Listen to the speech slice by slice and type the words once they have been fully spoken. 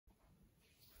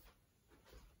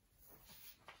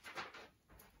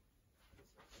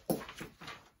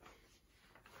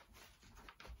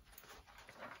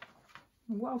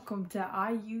Welcome to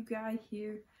IU Guy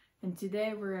here, and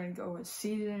today we're going to go with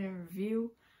season in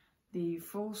review, the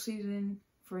full season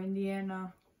for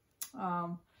Indiana,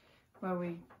 where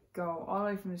we go all the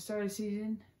way from the start of the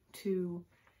season to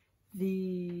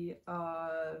the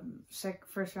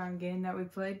first round game that we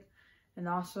played, and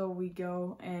also we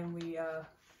go and we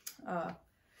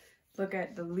look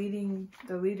at the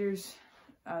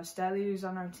stat leaders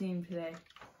on our team today.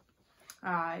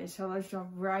 So let's jump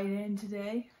right in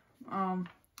today.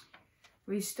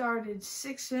 We started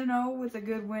 6-0 with a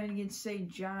good win against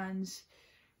St. John's,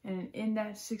 and in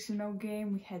that 6-0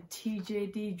 game, we had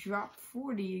TJD drop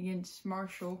 40 against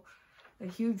Marshall, a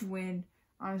huge win.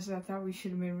 Honestly, I thought we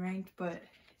should have been ranked, but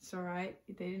it's all right.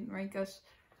 They didn't rank us.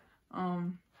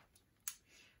 Our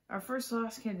first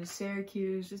loss came to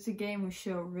Syracuse. It's a game we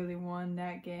should have really won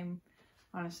that game.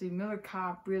 Honestly, Miller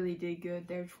Kopp really did good.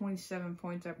 They're 27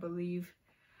 points, I believe.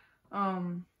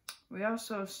 We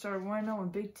also started 1-0 in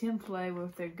Big Ten play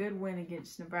with their good win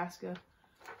against Nebraska.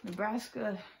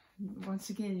 Nebraska, once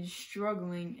again, is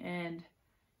struggling, and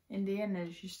Indiana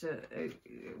is just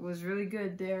was really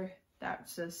good there.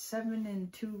 That's a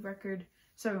 7-1 record,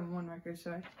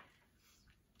 sorry.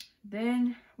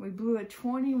 Then we blew a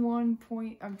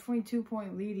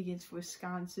 22-point lead against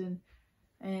Wisconsin,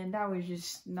 and that was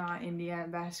just not Indiana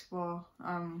basketball.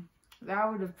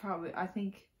 That would have probably, I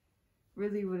think,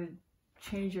 really would have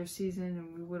changed our season,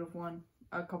 and we would have won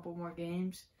a couple more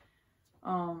games.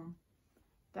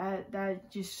 That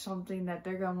just something that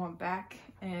they're gonna want back.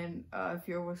 And if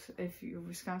you're a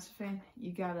Wisconsin fan,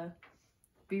 you gotta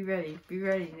be ready. Be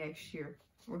ready next year.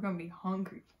 We're gonna be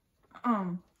hungry.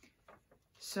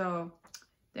 So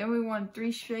then we won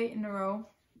 3 straight in a row,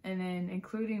 and then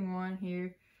including one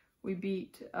here, we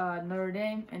beat Notre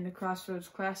Dame in the Crossroads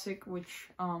Classic, which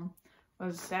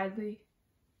was sadly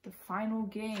the final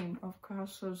game of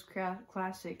Crossroads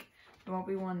Classic. It won't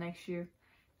be one next year.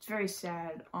 It's very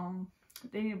sad.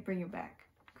 They need to bring it back.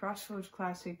 Crossroads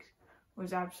Classic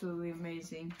was absolutely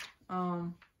amazing.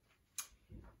 Then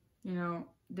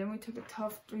we took a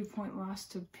tough 3-point loss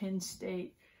to Penn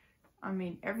State. I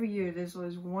mean, every year there's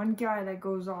always one guy that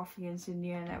goes off against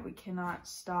Indiana that we cannot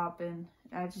stop, and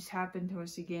that just happened to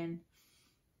us again.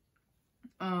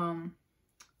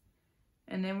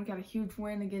 And then we got a huge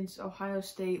win against Ohio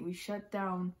State. We shut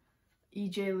down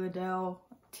E.J. Liddell.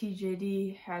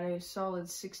 TJD had a solid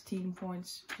 16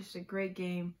 points. Just a great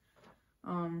game.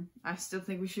 I still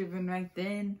think we should have been ranked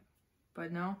then,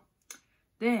 but no.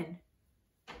 Then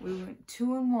we went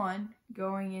 2-1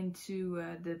 going into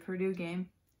the Purdue game.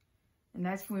 And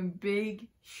that's when Big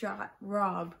Shot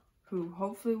Rob, who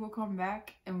hopefully will come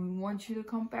back, and we want you to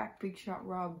come back, Big Shot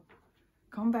Rob.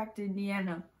 Come back to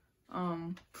Indiana.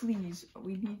 Please,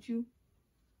 we need you.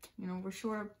 We're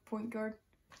short of point guard.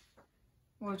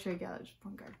 Well, Trey Galler's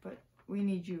point guard, but we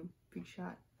need you, Big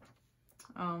Shot.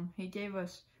 He gave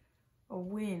us a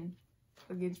win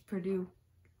against Purdue.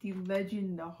 The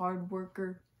legend, the hard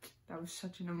worker. That was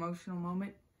such an emotional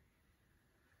moment.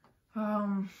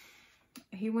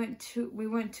 We went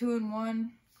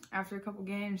 2-1 after a couple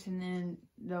games, and then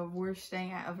the worst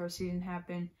thing of our season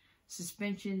happened.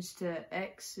 Suspensions to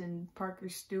X and Parker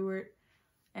Stewart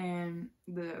and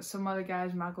some other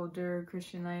guys, Michael Durr,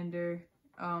 Christian Lander,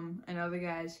 and other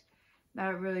guys.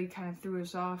 That really kind of threw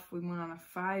us off. We went on a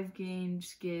 5-game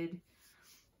skid,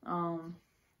 and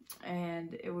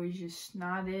it was just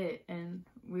not it. And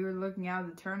we were looking out of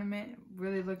the tournament,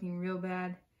 really looking real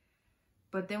bad.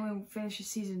 But then we finished the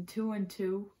season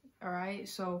 2-2, all right?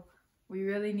 So we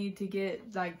really need to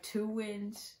get like 2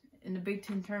 wins in the Big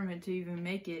Ten tournament to even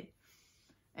make it.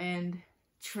 And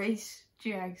Trace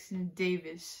Jackson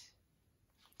Davis,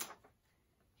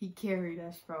 he carried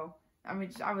us, bro. I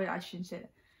shouldn't say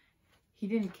that. He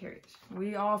didn't carry us.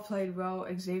 We all played well.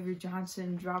 Xavier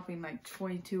Johnson dropping like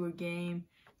 22 a game.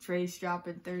 Trace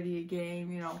dropping 30 a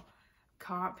game.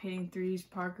 Kopp hitting threes.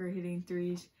 Parker hitting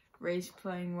threes. Race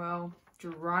playing well.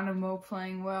 Geronimo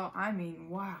playing well. I mean,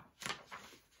 wow.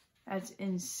 That's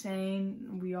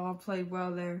insane. We all played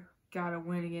well there. Got a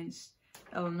win against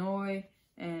Illinois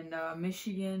and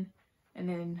Michigan. And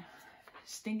then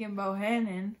Stinking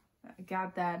Bohannon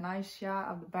got that nice shot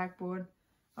of the backboard.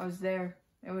 I was there.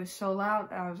 It was so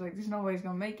loud. I was like, there's no way he's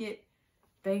going to make it.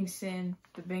 Banks in.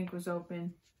 The bank was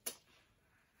open.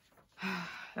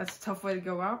 That's a tough way to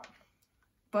go out.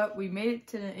 But we made it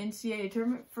to the NCAA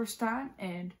tournament first time.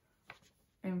 And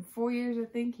in 4 years, I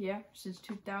think. Yeah, since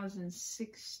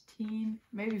 2016.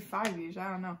 Maybe 5 years.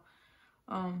 I don't know.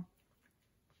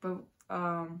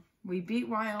 We beat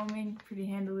Wyoming pretty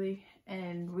handily,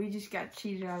 and we just got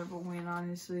cheated out of a win,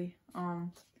 honestly.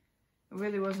 It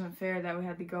really wasn't fair that we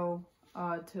had to go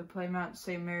to play Mount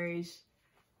St. Mary's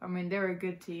I mean, they're a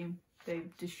good team. They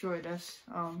destroyed us.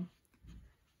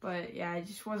 But yeah, it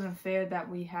just wasn't fair that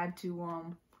we had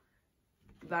to,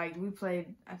 like, we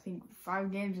played, I think,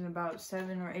 5 games in about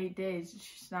 7 or 8 days. It's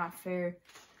just not fair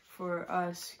for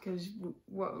us, because,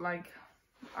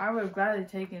 I would have gladly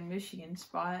taken Michigan's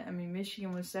spot. I mean,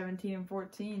 Michigan was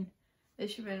 17-14. They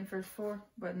should have been first 4,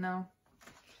 but no.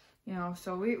 You know,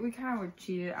 so we kind of were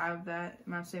cheated out of that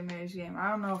Mount St. Mary's game. I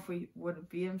don't know if we would have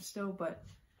beat them still, but,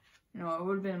 you know, it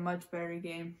would have been a much better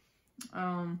game.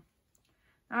 Now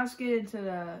let's get into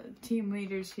the team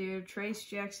leaders here. Trayce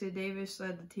Jackson-Davis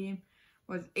led the team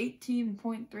with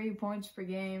 18.3 points per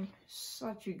game.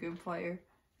 Such a good player.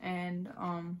 And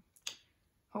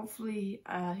hopefully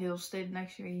he'll stay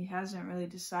next year. He hasn't really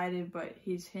decided, but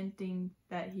he's hinting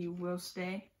that he will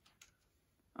stay.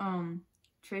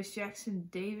 Trayce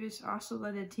Jackson-Davis also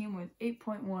led the team with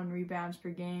 8.1 rebounds per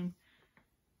game.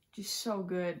 Just so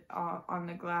good on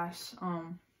the glass.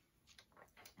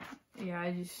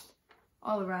 Yeah,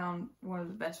 all around one of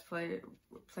the best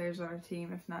players on our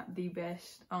team, if not the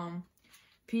best.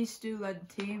 P. Stu led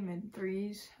the team in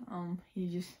threes.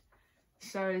 He just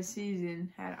started the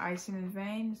season, had ice in his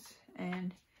veins,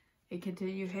 and he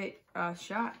continued to hit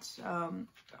shots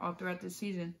all throughout the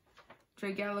season.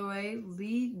 Trey Galloway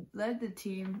led the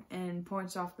team in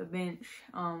points off the bench.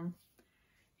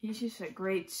 He's just a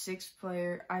great 6th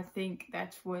player. I think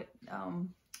that's what,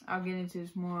 I'll get into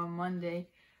this more on Monday,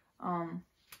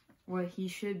 what he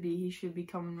should be. He should be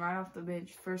coming right off the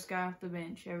bench, first guy off the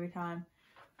bench every time.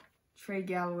 Trey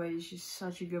Galloway is just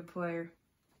such a good player.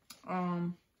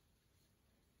 Now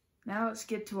let's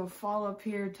get to a follow-up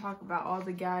here, talk about all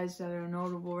the guys that are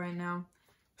notable right now.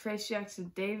 Trayce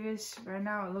Jackson-Davis, right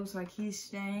now it looks like he's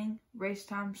staying. Race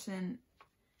Thompson,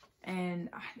 and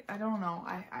I don't know.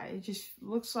 It just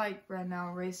looks like right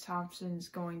now Race Thompson's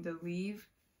going to leave,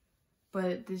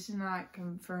 but this is not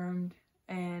confirmed,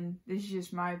 and this is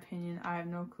just my opinion. I have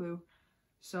no clue.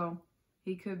 So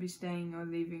he could be staying or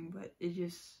leaving, but it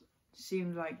just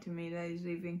seems like to me that he's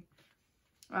leaving.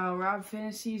 Rob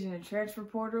Phinisee in the transfer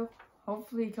portal.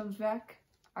 Hopefully he comes back.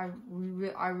 I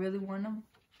really want him.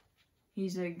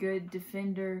 He's a good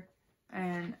defender,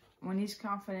 and when he's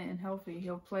confident and healthy,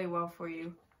 he'll play well for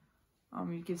you.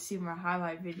 You can see my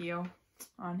highlight video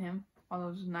on him. All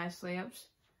those nice layups.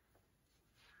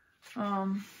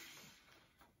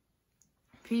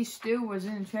 P. Stu was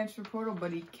in the transfer portal,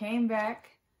 but he came back.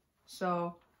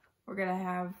 So we're going to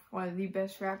have one of the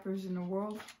best rappers in the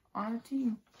world on our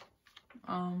team.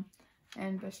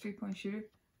 And best 3-point shooter.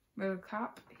 Middle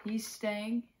Cop, he's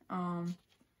staying.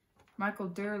 Michael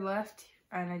Durr left,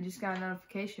 and I just got a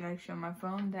notification actually on my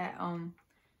phone that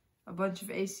a bunch of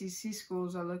ACC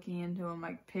schools are looking into him,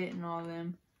 like Pitt and all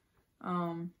them.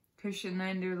 Christian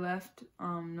Lander left.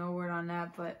 No word on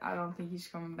that, but I don't think he's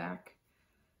coming back.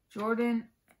 Jordan,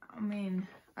 I mean,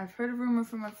 I've heard a rumor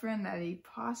from a friend that he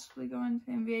possibly going to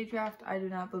the NBA draft. I do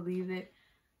not believe it.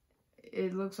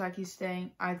 It looks like he's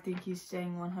staying. I think he's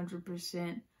staying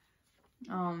 100%.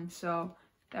 So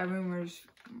that rumor is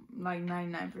like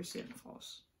 99%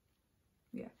 false.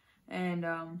 Yeah. And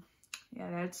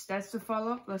yeah, that's the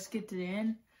follow-up. Let's get to the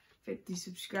end. 50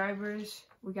 subscribers.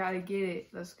 We gotta get it.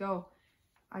 Let's go.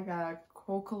 I got a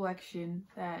whole collection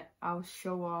that I'll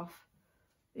show off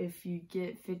if you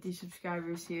get 50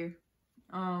 subscribers here.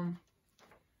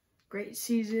 Great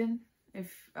season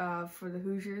for the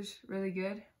Hoosiers. Really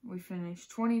good. We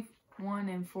finished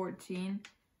 21-14.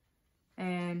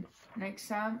 And next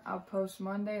time I'll post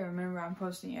Monday. Remember, I'm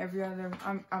posting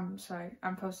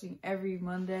I'm posting every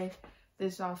Monday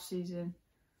this off season.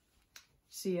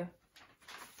 See ya.